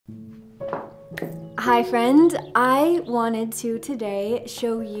Hi friend, I wanted to today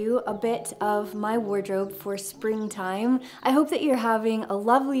show you a bit of my wardrobe for springtime. I hope that you're having a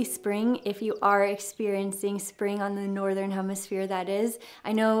lovely spring if you are experiencing spring on the northern hemisphere, that is.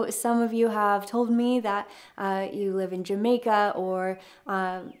 I know some of you have told me that you live in Jamaica or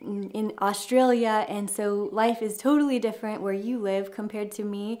in Australia, and so life is totally different where you live compared to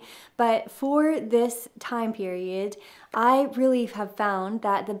me. But for this time period, I really have found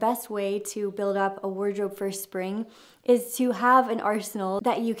that the best way to build up a wardrobe for spring is to have an arsenal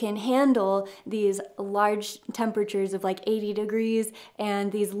that you can handle these large temperatures of like 80 degrees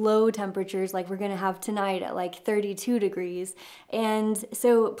and these low temperatures like we're gonna have tonight at like 32 degrees. And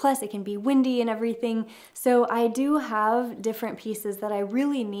so plus it can be windy and everything. So I do have different pieces that I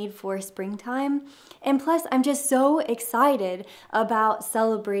really need for springtime. And plus I'm just so excited about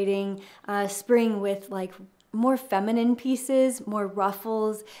celebrating spring with like more feminine pieces, more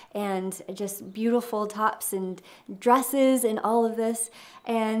ruffles, and just beautiful tops and dresses and all of this,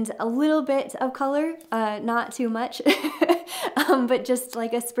 and a little bit of color, not too much, but just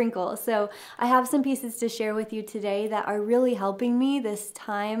like a sprinkle. So I have some pieces to share with you today that are really helping me this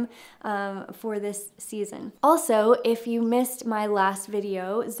time for this season. Also, if you missed my last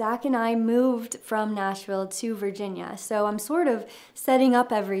video, Zach and I moved from Nashville to Virginia, so I'm sort of setting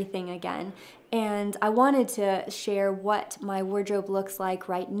up everything again. And I wanted to share what my wardrobe looks like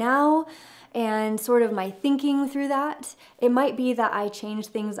right now and sort of my thinking through that. It might be that I change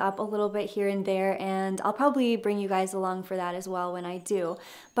things up a little bit here and there, and I'll probably bring you guys along for that as well when I do.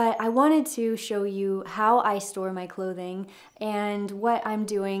 But I wanted to show you how I store my clothing and what I'm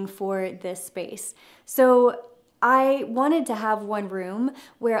doing for this space. So I wanted to have one room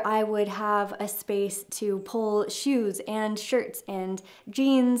where I would have a space to pull shoes and shirts and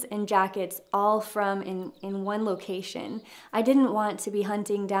jeans and jackets all from in one location. I didn't want to be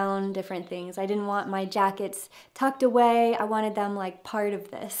hunting down different things. I didn't want my jackets tucked away. I wanted them like part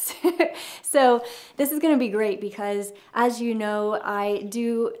of this. So this is gonna be great because, as you know, I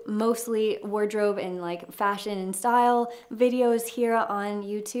do mostly wardrobe and like fashion and style videos here on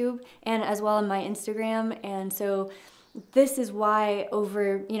YouTube and as well on my Instagram. And so this is why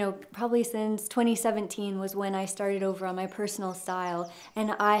over, probably since 2017 was when I started over on my personal style.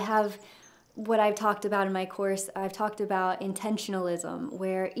 And I have what I've talked about in my course, I've talked about intentionalism,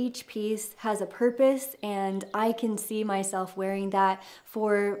 where each piece has a purpose and I can see myself wearing that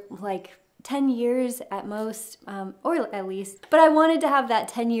for like 10 years at most, or at least, but I wanted to have that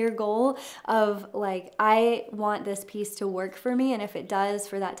 10-year goal of like, I want this piece to work for me, and if it does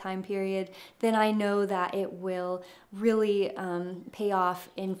for that time period, then I know that it will really pay off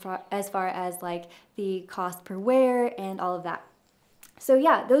as far as like the cost per wear and all of that. So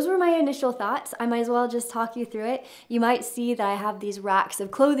yeah, those were my initial thoughts. I might as well just talk you through it. You might see that I have these racks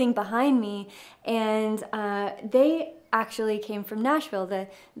of clothing behind me, and they actually came from Nashville,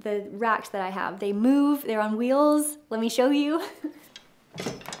 the racks that I have. They move, they're on wheels. Let me show you.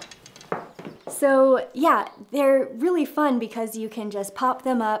 So yeah, they're really fun because you can just pop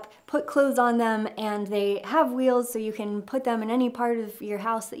them up, put clothes on them, and they have wheels so you can put them in any part of your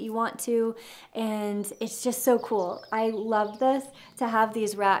house that you want to, and it's just so cool. I love this, to have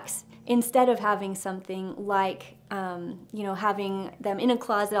these racks instead of having something like having them in a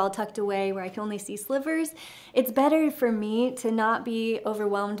closet all tucked away where I can only see slivers. It's better for me to not be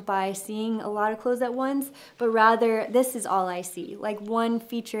overwhelmed by seeing a lot of clothes at once, but rather this is all I see, like one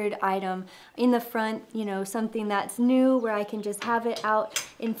featured item in the front, something that's new where I can just have it out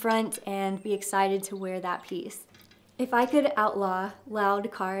in front and be excited to wear that piece. If I could outlaw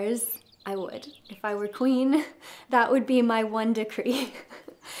loud cars, I would. If I were queen, that would be my one decree.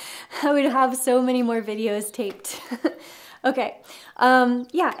 I would have so many more videos taped. Okay,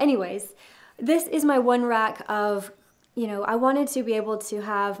 yeah, anyways, this is my one rack of, I wanted to be able to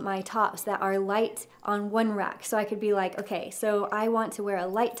have my tops that are light on one rack. So I could be like, okay, so I want to wear a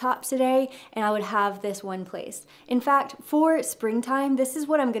light top today, and I would have this one place. In fact, for springtime, this is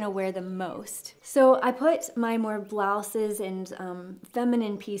what I'm gonna wear the most. So I put my more blouses and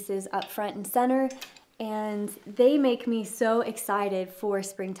feminine pieces up front and center, and they make me so excited for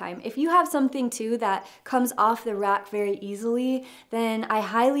springtime. If you have something too that comes off the rack very easily, then I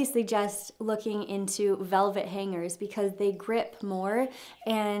highly suggest looking into velvet hangers because they grip more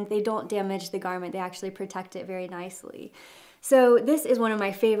and they don't damage the garment. They actually protect it very nicely. So this is one of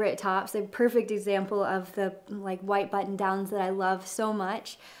my favorite tops, a perfect example of the like white button downs that I love so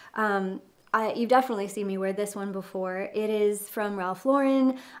much. You've definitely seen me wear this one before. It is from Ralph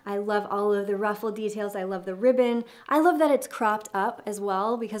Lauren. I love all of the ruffle details. I love the ribbon. I love that it's cropped up as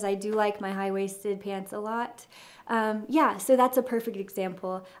well because I do like my high-waisted pants a lot. Yeah, so that's a perfect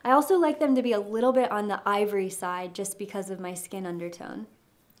example. I also like them to be a little bit on the ivory side just because of my skin undertone.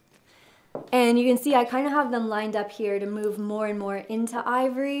 And you can see I kind of have them lined up here to move more and more into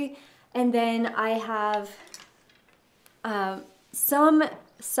ivory. And then I have some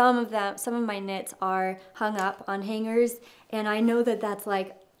of my knits are hung up on hangers, and I know that that's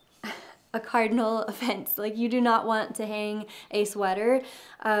like a cardinal offense. Like, you do not want to hang a sweater,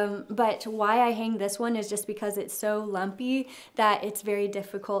 but why I hang this one is just because it's so lumpy that it's very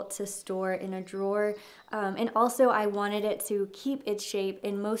difficult to store in a drawer. And also I wanted it to keep its shape,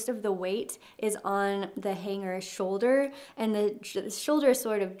 and most of the weight is on the hanger shoulder, and the shoulder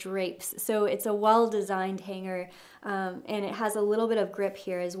sort of drapes. So it's a well-designed hanger, and it has a little bit of grip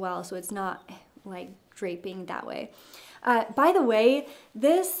here as well, so it's not like draping that way. By the way,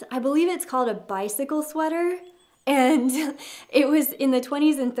 this, I believe it's called a bicycle sweater, and it was in the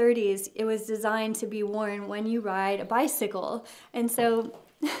 20s and 30s, it was designed to be worn when you ride a bicycle. And so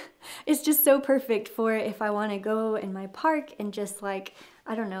it's just so perfect for if I want to go in my park and just, like,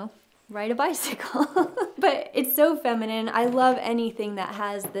 I don't know, ride a bicycle. But it's so feminine. I love anything that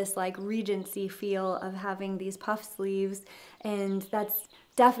has this like Regency feel of having these puff sleeves, and that's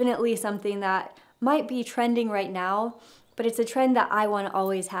definitely something that might be trending right now, but it's a trend that I want to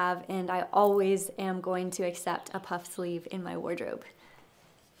always have, and I always am going to accept a puff sleeve in my wardrobe.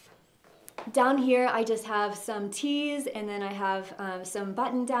 Down here I just have some tees, and then I have some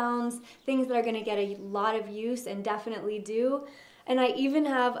button downs, things that are going to get a lot of use and definitely do. And I even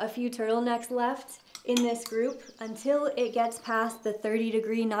have a few turtlenecks left in this group. Until it gets past the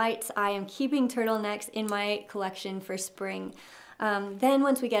 30-degree nights, I am keeping turtlenecks in my collection for spring. Then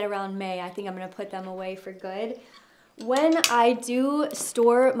once we get around May, I think I'm going to put them away for good. When I do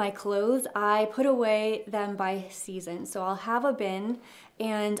store my clothes, I put away them by season. So I'll have a bin,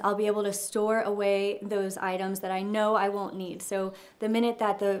 and I'll be able to store away those items that I know I won't need. So the minute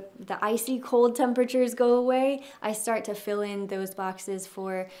that the icy cold temperatures go away, I start to fill in those boxes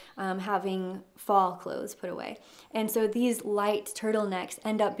for having fall clothes put away. And so these light turtlenecks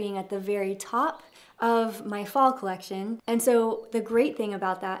end up being at the very top of my fall collection. And so the great thing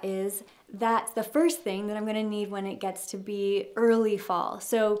about that is that's the first thing that I'm going to need when it gets to be early fall.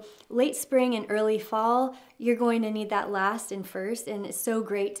 So late spring and early fall, you're going to need that last and first, and it's so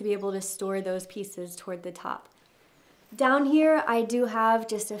great to be able to store those pieces toward the top. Down here I do have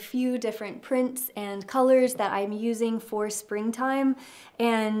just a few different prints and colors that I'm using for springtime,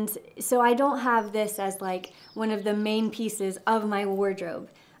 and so I don't have this as like one of the main pieces of my wardrobe.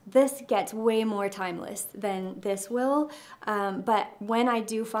 This gets way more timeless than this will, but when I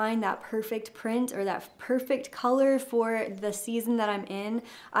do find that perfect print or that perfect color for the season that I'm in,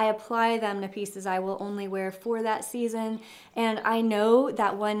 I apply them to pieces I will only wear for that season. And I know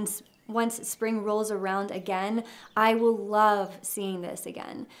that once spring rolls around again, I will love seeing this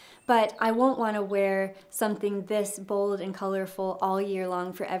again. But I won't want to wear something this bold and colorful all year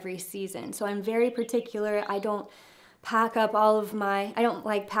long for every season. So I'm very particular. I don't pack up I don't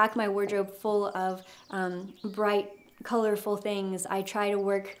like pack my wardrobe full of bright, colorful things. I try to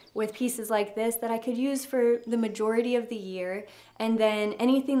work with pieces like this that I could use for the majority of the year, and then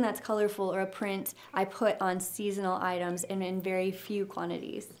anything that's colorful or a print I put on seasonal items and in very few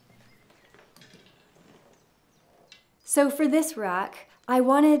quantities. So for this rack, I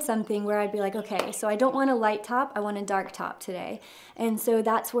wanted something where I'd be like, okay, so I don't want a light top, I want a dark top today. And so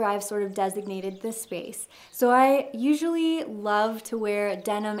that's where I've sort of designated this space. So I usually love to wear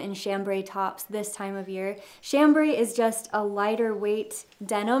denim and chambray tops this time of year. Chambray is just a lighter weight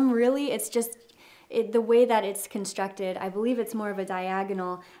denim, really. It's just the way that it's constructed. I believe it's more of a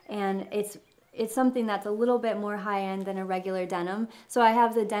diagonal, and it's something that's a little bit more high-end than a regular denim. So I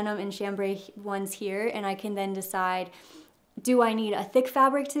have the denim and chambray ones here, and I can then decide, do I need a thick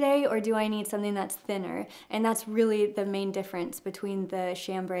fabric today, or do I need something that's thinner? And that's really the main difference between the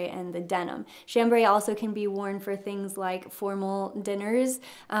chambray and the denim. Chambray also can be worn for things like formal dinners.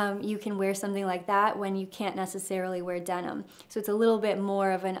 You can wear something like that when you can't necessarily wear denim. So it's a little bit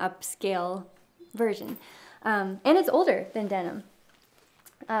more of an upscale version. And it's older than denim.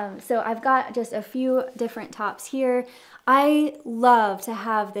 So I've got just a few different tops here. I love to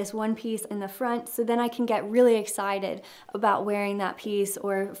have this one piece in the front, so then I can get really excited about wearing that piece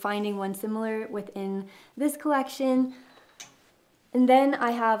or finding one similar within this collection. And then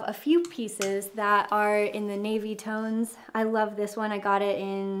I have a few pieces that are in the navy tones. I love this one. I got it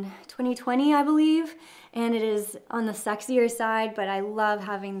in 2020, I believe, and it is on the sexier side, but I love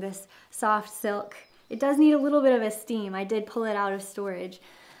having this soft silk. It does need a little bit of a steam. I did pull it out of storage.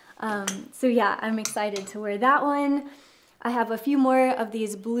 So yeah, I'm excited to wear that one. I have a few more of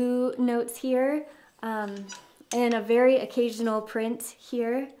these blue notes here. and a very occasional print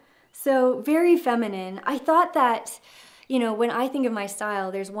here. So very feminine. I thought that, you know, when I think of my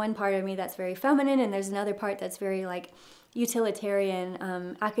style, there's one part of me that's very feminine and there's another part that's very like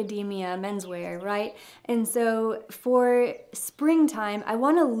utilitarian, academia, menswear, right? And so for springtime, I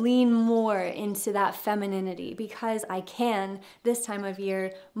want to lean more into that femininity because I can this time of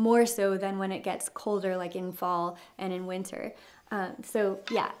year more so than when it gets colder, like in fall and in winter. So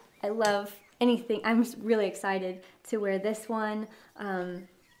yeah, I love anything. I'm really excited to wear this one.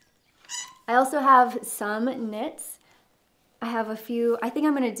 I also have some knits. I have a few. I think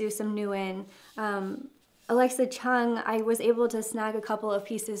I'm going to do some new in. Alexa Chung, I was able to snag a couple of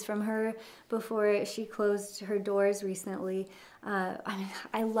pieces from her before she closed her doors recently.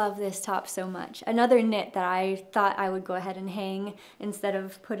 I love this top so much. Another knit that I thought I would go ahead and hang instead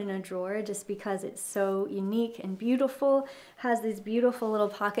of put in a drawer just because it's so unique and beautiful. Has these beautiful little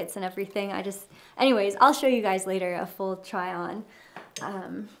pockets and everything. Anyways, I'll show you guys later a full try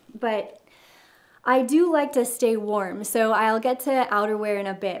on. But I do like to stay warm, so I'll get to outerwear in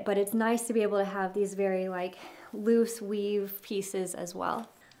a bit, but it's nice to be able to have these very like loose weave pieces as well.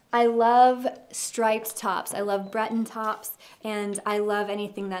 I love striped tops. I love Breton tops, and I love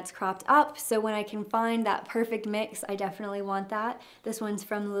anything that's cropped up, so when I can find that perfect mix, I definitely want that. This one's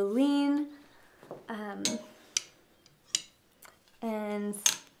from Lileen, and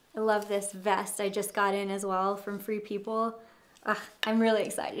I love this vest I just got in as well from Free People. I'm really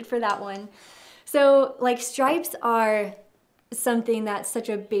excited for that one. So like stripes are something that's such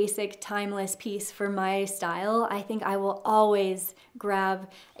a basic, timeless piece for my style. I think I will always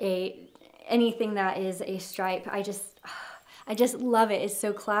grab anything that is a stripe. I just love it. It's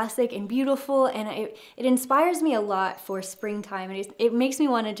so classic and beautiful, and it inspires me a lot for springtime. It makes me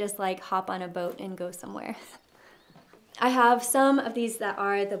want to just like hop on a boat and go somewhere. I have some of these that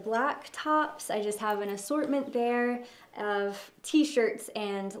are the black tops. I just have an assortment there of t-shirts,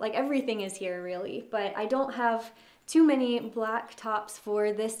 and like everything is here really, but I don't have too many black tops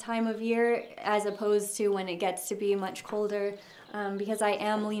for this time of year as opposed to when it gets to be much colder, because I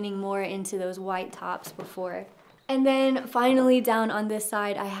am leaning more into those white tops before. And then finally down on this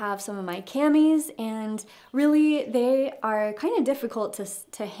side I have some of my camis, and really they are kind of difficult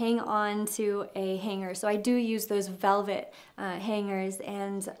to hang on to a hanger, so I do use those velvet hangers.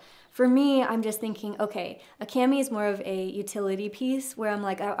 And for me, I'm just thinking, okay, a cami is more of a utility piece where I'm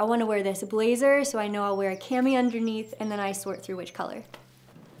like, I want to wear this blazer, so I know I'll wear a cami underneath, and then I sort through which color.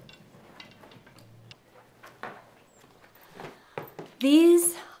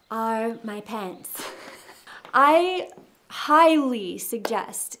 These are my pants. I highly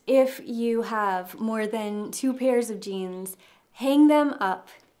suggest if you have more than 2 pairs of jeans, hang them up,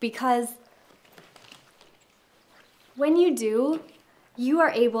 because when you do, you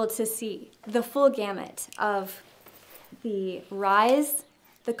are able to see the full gamut of the rise,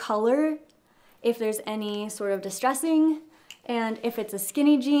 the color, if there's any sort of distressing, and if it's a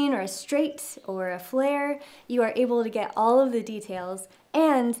skinny jean or a straight or a flare, you are able to get all of the details.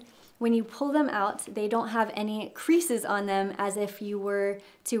 And when you pull them out, they don't have any creases on them as if you were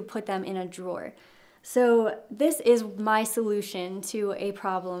to put them in a drawer. So this is my solution to a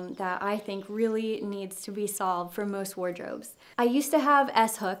problem that I think really needs to be solved for most wardrobes. I used to have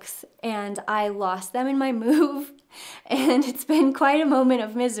S-hooks and I lost them in my move, and it's been quite a moment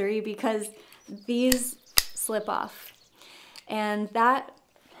of misery because these slip off, and that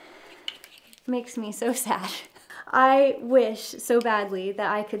makes me so sad. I wish so badly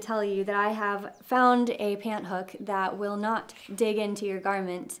that I could tell you that I have found a pant hook that will not dig into your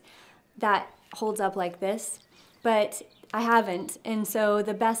garment that holds up like this, but I haven't, and so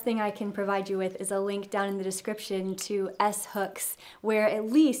the best thing I can provide you with is a link down in the description to S-hooks where at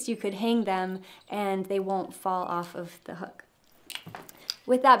least you could hang them and they won't fall off of the hook.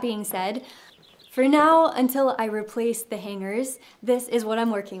 With that being said, for now, until I replace the hangers, this is what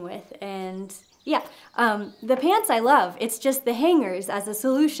I'm working with, and yeah, the pants I love. It's just the hangers as a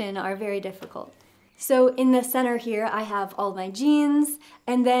solution are very difficult. So in the center here, I have all my jeans,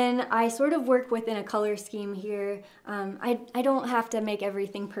 and then I sort of work within a color scheme here. I don't have to make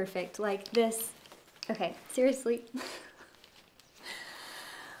everything perfect like this. Okay, seriously.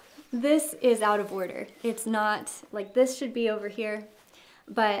 This is out of order. It's not, like this should be over here,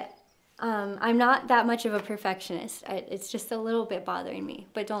 but I'm not that much of a perfectionist. It's just a little bit bothering me,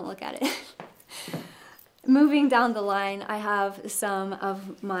 but don't look at it. Moving down the line, I have some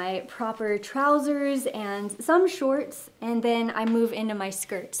of my proper trousers and some shorts, and then I move into my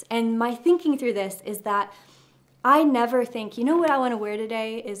skirts. And my thinking through this is that I never think, you know what I want to wear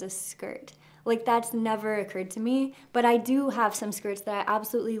today is a skirt. Like, that's never occurred to me, but I do have some skirts that I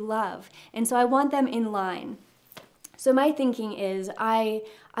absolutely love, and so I want them in line. So my thinking is I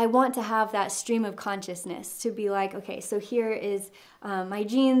want to have that stream of consciousness to be like, okay, so here is my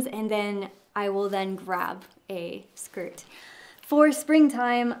jeans, and then I will then grab a skirt. For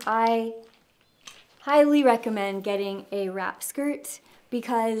springtime, I highly recommend getting a wrap skirt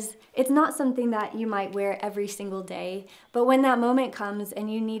because it's not something that you might wear every single day, but when that moment comes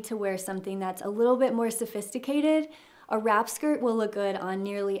and you need to wear something that's a little bit more sophisticated, a wrap skirt will look good on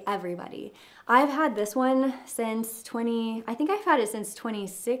nearly everybody. I've had this one since I think I've had it since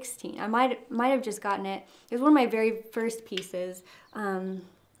 2016. I might have just gotten it. It was one of my very first pieces.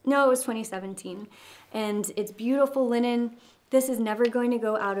 No, it was 2017. And it's beautiful linen. This is never going to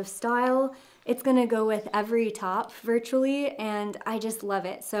go out of style. It's gonna go with every top virtually, and I just love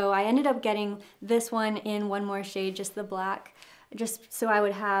it. So I ended up getting this one in one more shade, just the black, just so I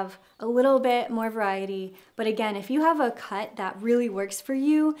would have a little bit more variety. But again, if you have a cut that really works for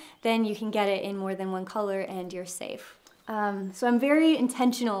you, then you can get it in more than one color and you're safe. So I'm very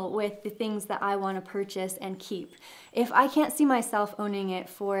intentional with the things that I want to purchase and keep. If I can't see myself owning it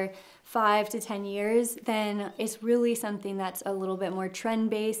for 5 to 10 years, then it's really something that's a little bit more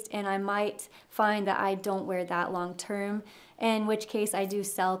trend-based, and I might find that I don't wear that long term, in which case I do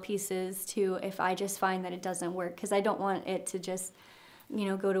sell pieces too if I just find that it doesn't work, because I don't want it to just, you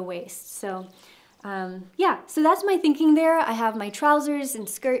know, go to waste. So yeah, so that's my thinking there. I have my trousers and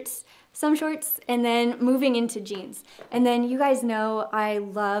skirts, some shorts, and then moving into jeans. And then you guys know I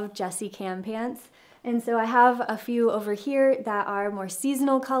love Jessie Cam pants. And so I have a few over here that are more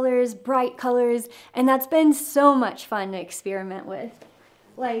seasonal colors, bright colors, and that's been so much fun to experiment with.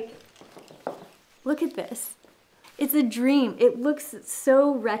 Like, look at this. It's a dream. It looks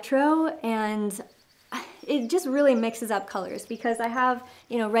so retro, and it just really mixes up colors because I have,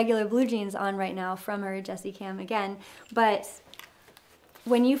 you know, regular blue jeans on right now from her Jessie Cam again, but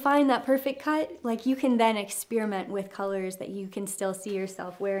when you find that perfect cut, like, you can then experiment with colors that you can still see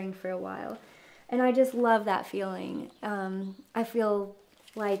yourself wearing for a while. And I just love that feeling. I feel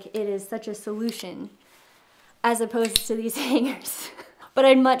like it is such a solution as opposed to these hangers. But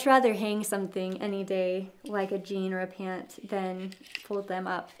I'd much rather hang something any day, like a jean or a pant, than fold them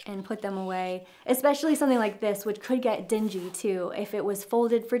up and put them away. Especially something like this, which could get dingy too. If it was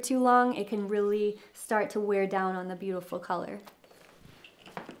folded for too long, it can really start to wear down on the beautiful color.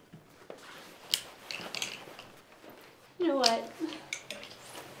 You know what?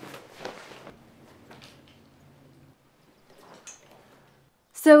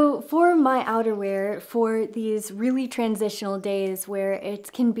 So for my outerwear, for these really transitional days where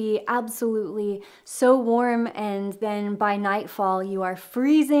it can be absolutely so warm and then by nightfall you are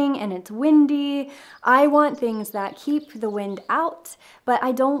freezing and it's windy, I want things that keep the wind out, but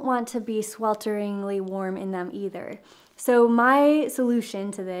I don't want to be swelteringly warm in them either. So my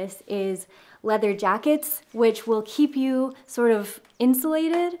solution to this is leather jackets, which will keep you sort of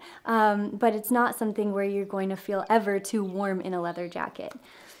insulated, but it's not something where you're going to feel ever too warm in a leather jacket.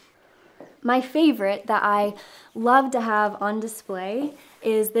 My favorite that I love to have on display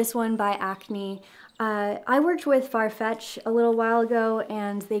is this one by Acne. I worked with Farfetch a little while ago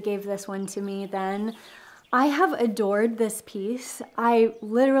and they gave this one to me then. I have adored this piece. I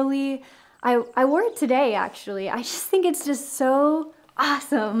wore it today actually. I just think it's just so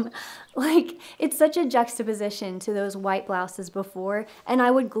awesome. Like, it's such a juxtaposition to those white blouses before, and I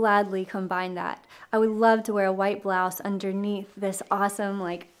would gladly combine that. I would love to wear a white blouse underneath this awesome,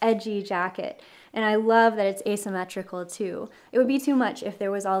 like, edgy jacket. And I love that it's asymmetrical too. It would be too much if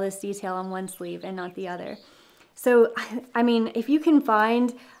there was all this detail on one sleeve and not the other. So, I mean, if you can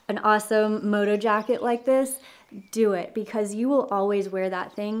find an awesome moto jacket like this, do it, because you will always wear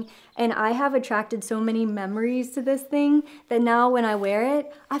that thing. And I have attracted so many memories to this thing that now when I wear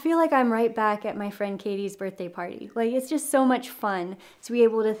it, I feel like I'm right back at my friend Katie's birthday party. Like, it's just so much fun to be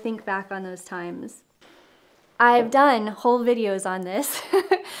able to think back on those times. I've done whole videos on this,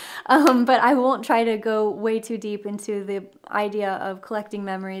 but I won't try to go way too deep into the idea of collecting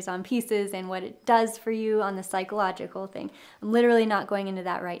memories on pieces and what it does for you on the psychological thing. I'm literally not going into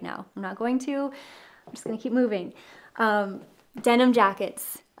that right now. I'm not going to. I'm just gonna keep moving. Denim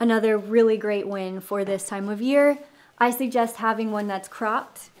jackets, another really great win for this time of year. I suggest having one that's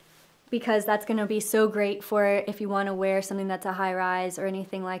cropped because that's gonna be so great for if you wanna wear something that's a high rise or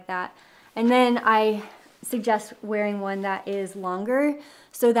anything like that. And then I suggest wearing one that is longer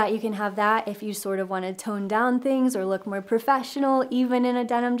so that you can have that if you sort of want to tone down things or look more professional even in a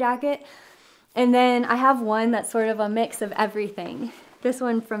denim jacket. And then I have one that's sort of a mix of everything. This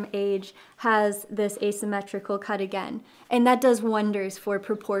one from Age has this asymmetrical cut again, and that does wonders for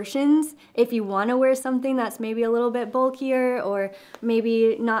proportions. If you want to wear something that's maybe a little bit bulkier or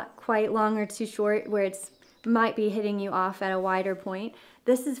maybe not quite long or too short where it's might be hitting you off at a wider point,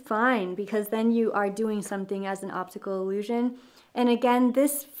 this is fine because then you are doing something as an optical illusion. And again,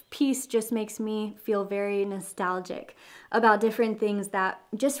 this piece just makes me feel very nostalgic about different things that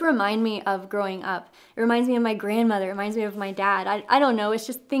just remind me of growing up. It reminds me of my grandmother, it reminds me of my dad. I don't know, it's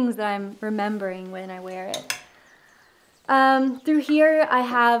just things that I'm remembering when I wear it. Through here, I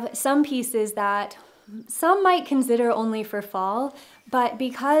have some pieces that some might consider only for fall, but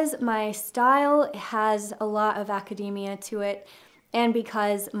because my style has a lot of academia to it, and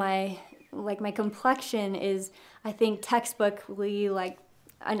because my complexion is, I think, textbookly like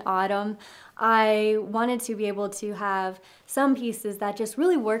an autumn, I wanted to be able to have some pieces that just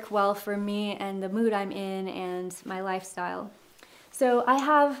really work well for me and the mood I'm in and my lifestyle. So I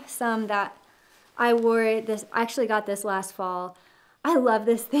have some that I wore this, I actually got this last fall. I love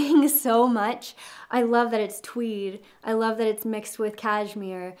this thing so much. I love that it's tweed. I love that it's mixed with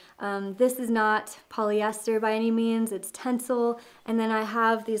cashmere. This is not polyester by any means, it's tencel. And then I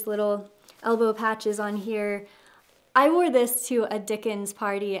have these little elbow patches on here. I wore this to a Dickens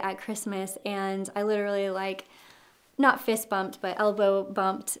party at Christmas and I literally not fist bumped, but elbow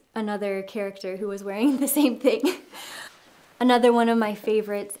bumped another character who was wearing the same thing. Another one of my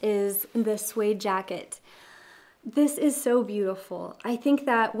favorites is the suede jacket. This is so beautiful. I think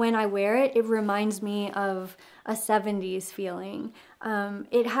that when I wear it, it reminds me of a 70s feeling.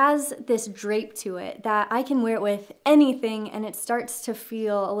 It has this drape to it that I can wear it with anything and it starts to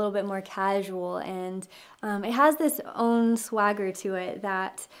feel a little bit more casual, and it has this own swagger to it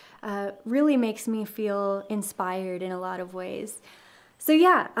that really makes me feel inspired in a lot of ways. So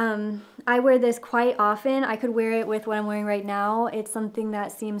yeah, I wear this quite often. I could wear it with what I'm wearing right now. It's something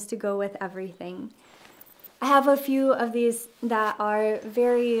that seems to go with everything. I have a few of these that are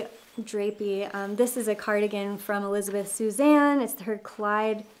very drapey. This is a cardigan from Elizabeth Suzanne. It's her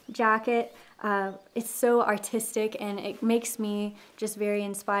Clyde jacket. It's so artistic and it makes me just very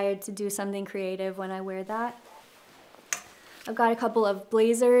inspired to do something creative when I wear that. I've got a couple of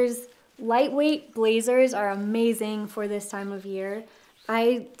blazers. Lightweight blazers are amazing for this time of year.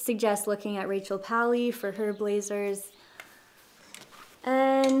 I suggest looking at Rachel Pally for her blazers.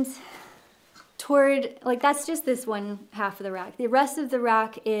 And that's just this one half of the rack. The rest of the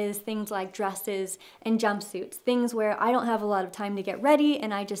rack is things like dresses and jumpsuits, things where I don't have a lot of time to get ready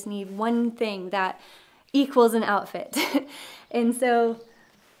and I just need one thing that equals an outfit. And so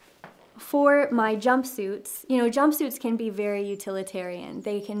for my jumpsuits, jumpsuits can be very utilitarian.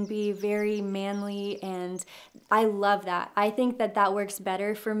 They can be very manly and I love that. I think that that works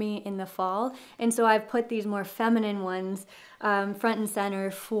better for me in the fall. And so I've put these more feminine ones front and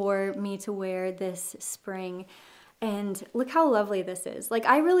center for me to wear this spring. And look how lovely this is.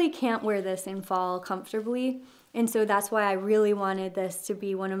 I really can't wear this in fall comfortably. And so that's why I really wanted this to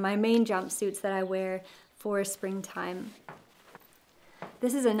be one of my main jumpsuits that I wear for springtime.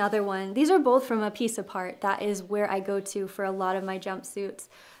 This is another one. These are both from A Piece Apart. That is where I go to for a lot of my jumpsuits.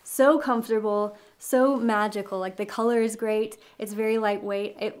 So comfortable, so magical. The color is great. It's very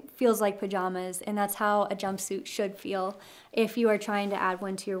lightweight. It feels like pajamas, and that's how a jumpsuit should feel if you are trying to add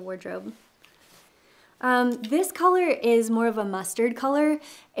one to your wardrobe. This color is more of a mustard color,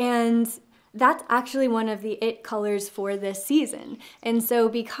 and that's actually one of the it colors for this season. And so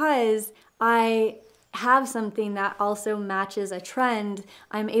because I have something that also matches a trend,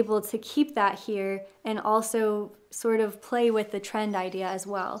 I'm able to keep that here and also sort of play with the trend idea as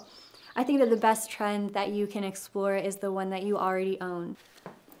well. I think that the best trend that you can explore is the one that you already own.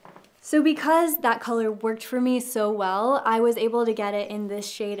 So because that color worked for me so well, I was able to get it in this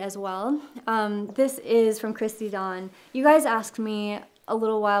shade as well. This is from Christy Dawn. You guys asked me a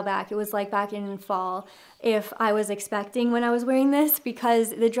little while back, it was back in fall, if I was expecting when I was wearing this, because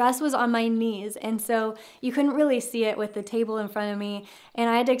the dress was on my knees and so you couldn't really see it with the table in front of me, and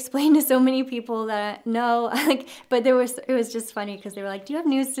I had to explain to so many people that no, but it was just funny because they were like, do you have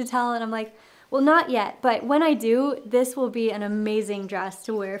news to tell? And I'm like, well, not yet, but when I do, this will be an amazing dress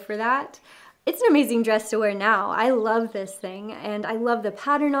to wear for that. It's an amazing dress to wear now. I love this thing and I love the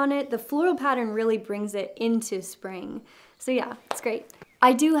pattern on it. The floral pattern really brings it into spring. So yeah, it's great.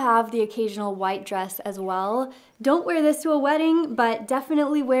 I do have the occasional white dress as well. Don't wear this to a wedding, but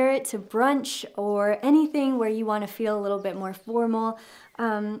definitely wear it to brunch or anything where you want to feel a little bit more formal.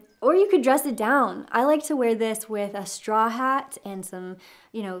 Or you could dress it down. I like to wear this with a straw hat and some,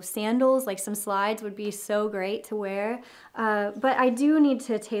 sandals, some slides would be so great to wear. But I do need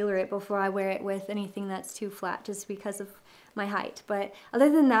to tailor it before I wear it with anything that's too flat, just because of my height. But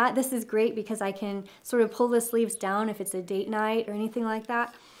other than that, this is great because I can sort of pull the sleeves down if it's a date night or anything like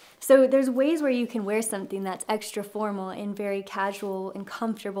that. So there's ways where you can wear something that's extra formal in very casual and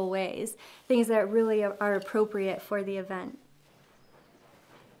comfortable ways, things that really are appropriate for the event.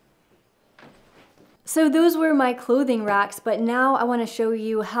 So those were my clothing racks, but now I want to show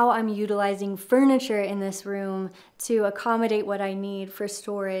you how I'm utilizing furniture in this room to accommodate what I need for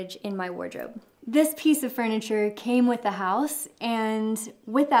storage in my wardrobe. This piece of furniture came with the house, and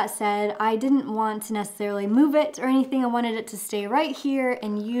with that said, I didn't want to necessarily move it or anything. I wanted it to stay right here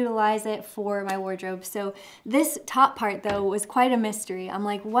and utilize it for my wardrobe. So this top part though was quite a mystery. I'm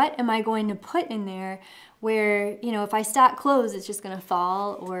like, what am I going to put in there where, you know, if I stack clothes, it's just gonna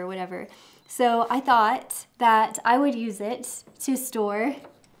fall or whatever. So I thought that I would use it to store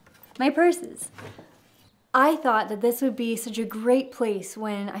my purses. I thought that this would be such a great place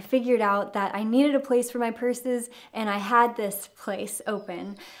when I figured out that I needed a place for my purses and I had this place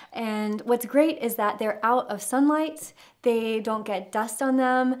open. And what's great is that they're out of sunlight, they don't get dust on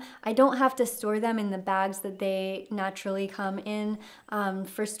them, I don't have to store them in the bags that they naturally come in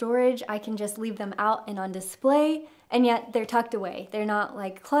for storage. I can just leave them out and on display, and yet they're tucked away. They're not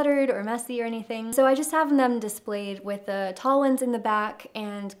like cluttered or messy or anything. So I just have them displayed with the tall ones in the back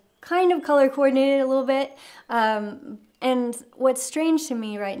and kind of color coordinated a little bit. And what's strange to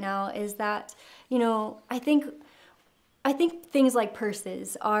me right now is that, you know, I think things like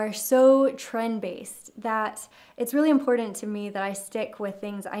purses are so trend-based that it's really important to me that I stick with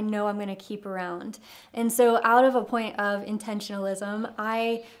things I know I'm gonna keep around. And so out of a point of intentionalism,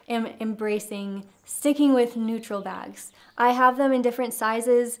 I am embracing sticking with neutral bags. I have them in different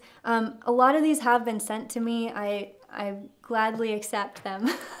sizes. A lot of these have been sent to me. I gladly accept them.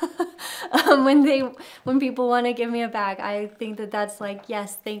 When people want to give me a bag, I think that that's like,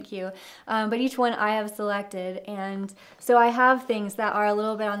 yes, thank you. But each one I have selected, and so I have things that are a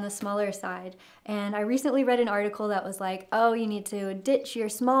little bit on the smaller side. And I recently read an article that was like, oh, you need to ditch your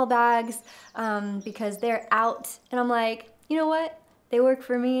small bags because they're out. And I'm like, you know what? They work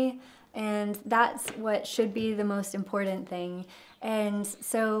for me, and that's what should be the most important thing. And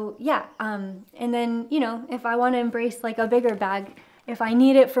so, yeah, and then, you know, if I want to embrace like a bigger bag, if I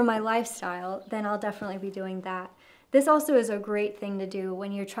need it for my lifestyle, then I'll definitely be doing that. This also is a great thing to do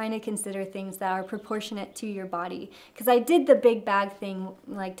when you're trying to consider things that are proportionate to your body. Because I did the big bag thing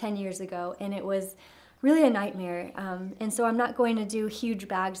like 10 years ago, and it was really a nightmare. And so I'm not going to do huge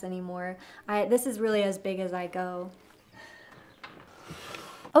bags anymore. This is really as big as I go.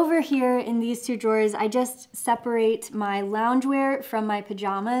 Over here in these two drawers, I just separate my loungewear from my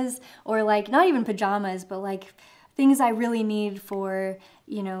pajamas, or like not even pajamas, but like things I really need for,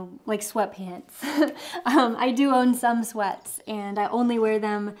 you know, like sweatpants. I do own some sweats, and I only wear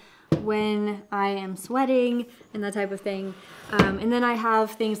them when I am sweating and that type of thing. And then I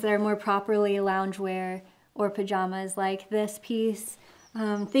have things that are more properly loungewear or pajamas, like this piece.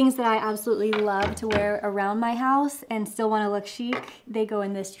 Things that I absolutely love to wear around my house and still want to look chic, they go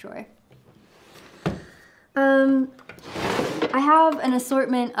in this drawer. I have an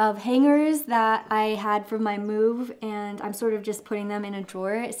assortment of hangers that I had from my move, and I'm sort of just putting them in a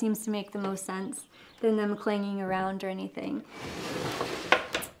drawer. It seems to make the most sense than them clanging around or anything.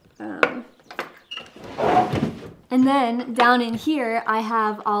 And then down in here, I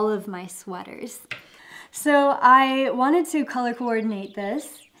have all of my sweaters. So I wanted to color coordinate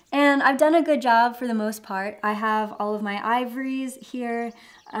this, and I've done a good job for the most part. I have all of my ivories here,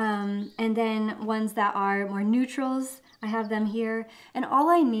 and then ones that are more neutrals, I have them here, and all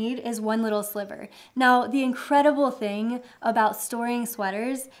I need is one little sliver. Now, the incredible thing about storing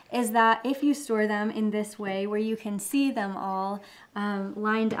sweaters is that if you store them in this way, where you can see them all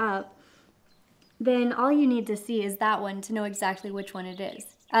lined up, then all you need to see is that one to know exactly which one it is.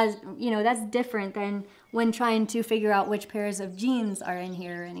 As you know, that's different than when trying to figure out which pairs of jeans are in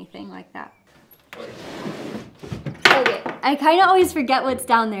here or anything like that. Okay, I kind of always forget what's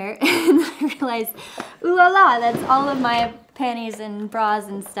down there, and I realize, ooh la la, that's all of my panties and bras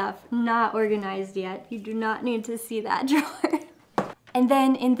and stuff. Not organized yet. You do not need to see that drawer. And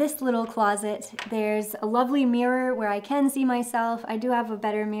then in this little closet, there's a lovely mirror where I can see myself. I do have a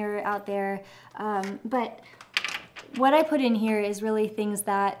better mirror out there, but what I put in here is really things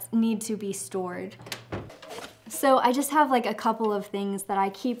that need to be stored. So I just have like a couple of things that I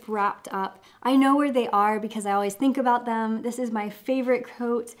keep wrapped up. I know where they are because I always think about them. This is my favorite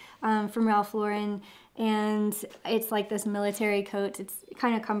coat from Ralph Lauren, and it's like this military coat. It's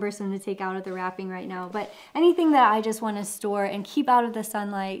kind of cumbersome to take out of the wrapping right now, but anything that I just want to store and keep out of the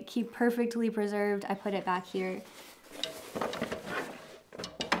sunlight, keep perfectly preserved, I put it back here.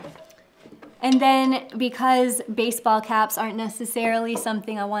 And then because baseball caps aren't necessarily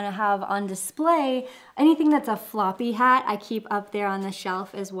something I want to have on display, anything that's a floppy hat I keep up there on the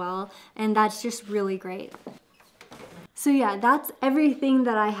shelf as well, and that's just really great. So yeah, that's everything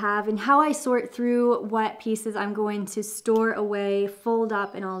that I have and how I sort through what pieces I'm going to store away, fold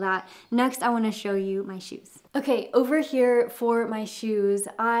up, and all that. Next, I want to show you my shoes. Okay, over here for my shoes,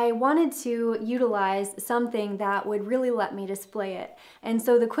 I wanted to utilize something that would really let me display it. And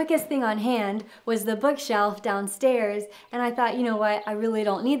so the quickest thing on hand was the bookshelf downstairs, and I thought, you know what, I really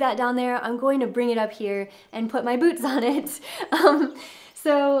don't need that down there. I'm going to bring it up here and put my boots on it.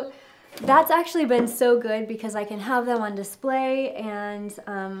 So that's actually been so good because I can have them on display, and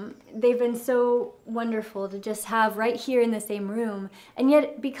they've been so wonderful to just have right here in the same room. And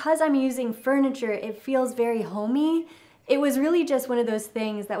yet, because I'm using furniture, it feels very homey. It was really just one of those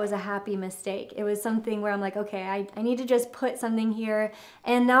things that was a happy mistake. It was something where I'm like, okay, I need to just put something here,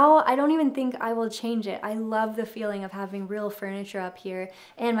 and now I don't even think I will change it. I love the feeling of having real furniture up here,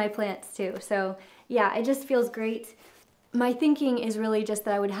 and my plants too. So yeah, it just feels great. My thinking is really just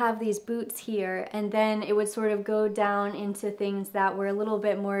that I would have these boots here, and then it would sort of go down into things that were a little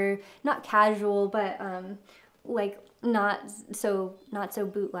bit more, not casual, but like not so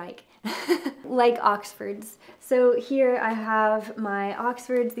boot-like, like Oxfords. So here I have my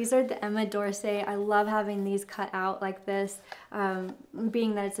Oxfords. These are the Emma Dorsey. I love having these cut out like this,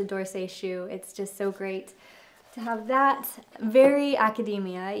 being that it's a Dorsey shoe. It's just so great to have that. Very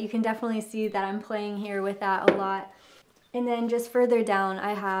academia. You can definitely see that I'm playing here with that a lot. And then just further down,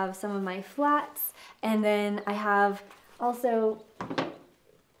 I have some of my flats, and then I have also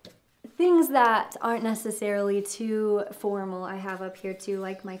things that aren't necessarily too formal I have up here too,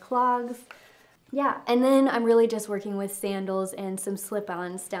 like my clogs. Yeah, and then I'm really just working with sandals and some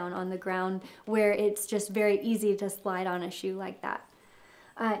slip-ons down on the ground where it's just very easy to slide on a shoe like that.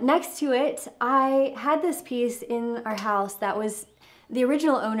 Next to it, I had this piece in our house that was, the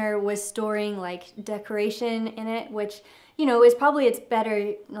original owner was storing like decoration in it, which, you know, is probably its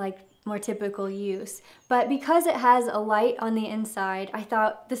better, like more typical use. But because it has a light on the inside, I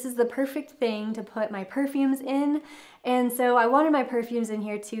thought this is the perfect thing to put my perfumes in. And so I wanted my perfumes in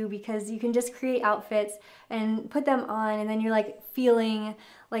here too, because you can just create outfits and put them on, and then you're like feeling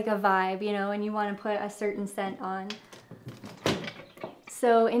like a vibe, you know, and you want to put a certain scent on.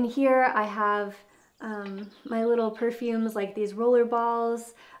 So in here I have my little perfumes, like these roller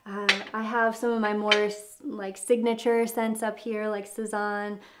balls. I have some of my more like signature scents up here, like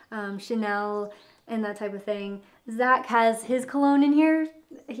Cezanne, Chanel, and that type of thing. Zach has his cologne in here.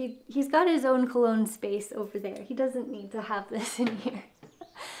 He's got his own cologne space over there. He doesn't need to have this in here.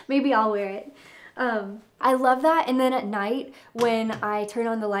 Maybe I'll wear it. I love that. And then at night when I turn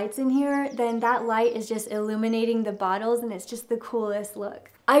on the lights in here, then that light is just illuminating the bottles, and it's just the coolest look.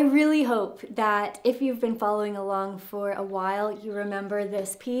 I really hope that if you've been following along for a while, you remember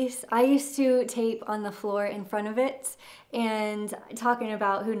this piece. I used to tape on the floor in front of it and talking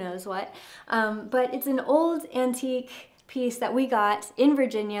about who knows what, but it's an old antique piece that we got in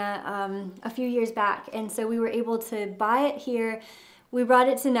Virginia a few years back, and so we were able to buy it here. We brought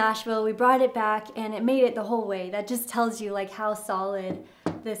it to Nashville, we brought it back, and it made it the whole way. That just tells you like how solid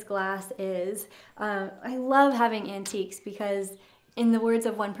this glass is. I love having antiques because, in the words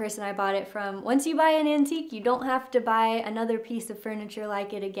of one person I bought it from, once you buy an antique, you don't have to buy another piece of furniture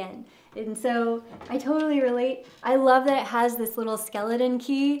like it again. And so I totally relate. I love that it has this little skeleton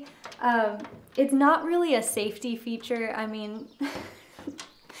key. It's not really a safety feature. I mean,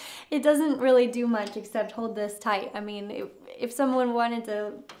 it doesn't really do much except hold this tight. I mean, if someone wanted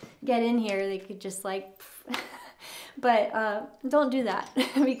to get in here, they could just like, but don't do that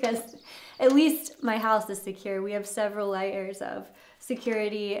because at least my house is secure. We have several layers of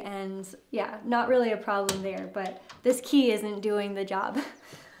security, and yeah, not really a problem there, but this key isn't doing the job.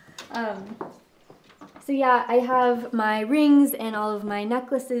 So yeah, I have my rings and all of my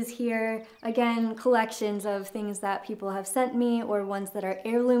necklaces here. Again, collections of things that people have sent me or ones that are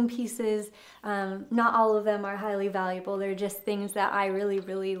heirloom pieces. Not all of them are highly valuable. They're just things that I really,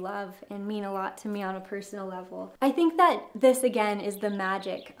 really love and mean a lot to me on a personal level. I think that this, again, is the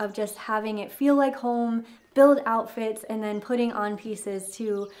magic of just having it feel like home, build outfits, and then putting on pieces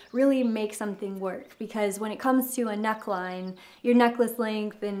to really make something work. Because when it comes to a neckline, your necklace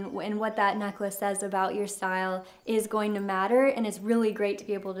length and what that necklace says about your style is going to matter, and it's really great to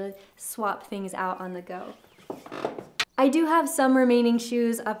be able to swap things out on the go. I do have some remaining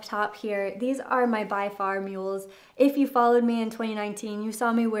shoes up top here. These are my By Far mules. If you followed me in 2019, you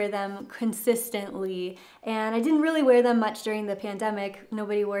saw me wear them consistently, and I didn't really wear them much during the pandemic.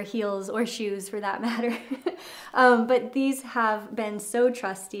 Nobody wore heels or shoes for that matter. But these have been so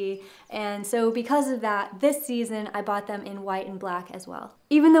trusty, and so because of that, this season I bought them in white and black as well.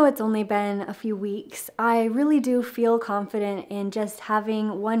 Even though it's only been a few weeks, I really do feel confident in just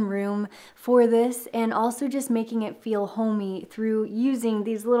having one room for this and also just making it feel homey through using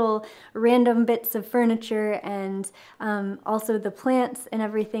these little random bits of furniture, and also the plants and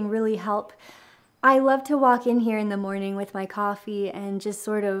everything really help. I love to walk in here in the morning with my coffee and just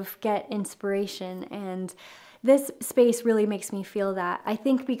sort of get inspiration, and this space really makes me feel that. I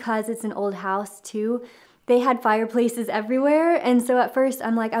think because it's an old house too, they had fireplaces everywhere, and so at first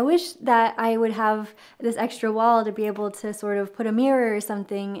I'm like, I wish that I would have this extra wall to be able to sort of put a mirror or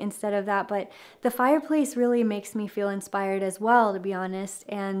something instead of that, but the fireplace really makes me feel inspired as well, to be honest,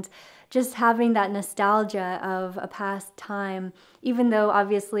 and just having that nostalgia of a past time, even though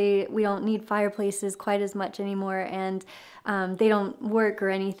obviously we don't need fireplaces quite as much anymore, and they don't work or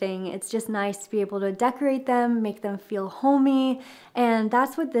anything. It's just nice to be able to decorate them, make them feel homey, and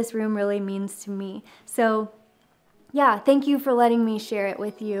that's what this room really means to me. So yeah, thank you for letting me share it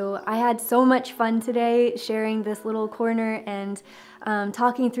with you. I had so much fun today sharing this little corner and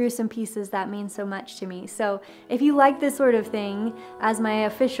talking through some pieces that mean so much to me. So if you like this sort of thing, as my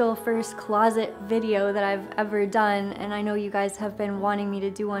official first closet video that I've ever done, and I know you guys have been wanting me to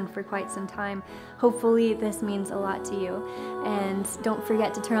do one for quite some time, hopefully this means a lot to you. And don't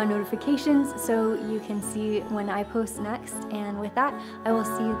forget to turn on notifications so you can see when I post next. And with that, I will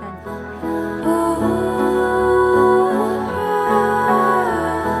see you then.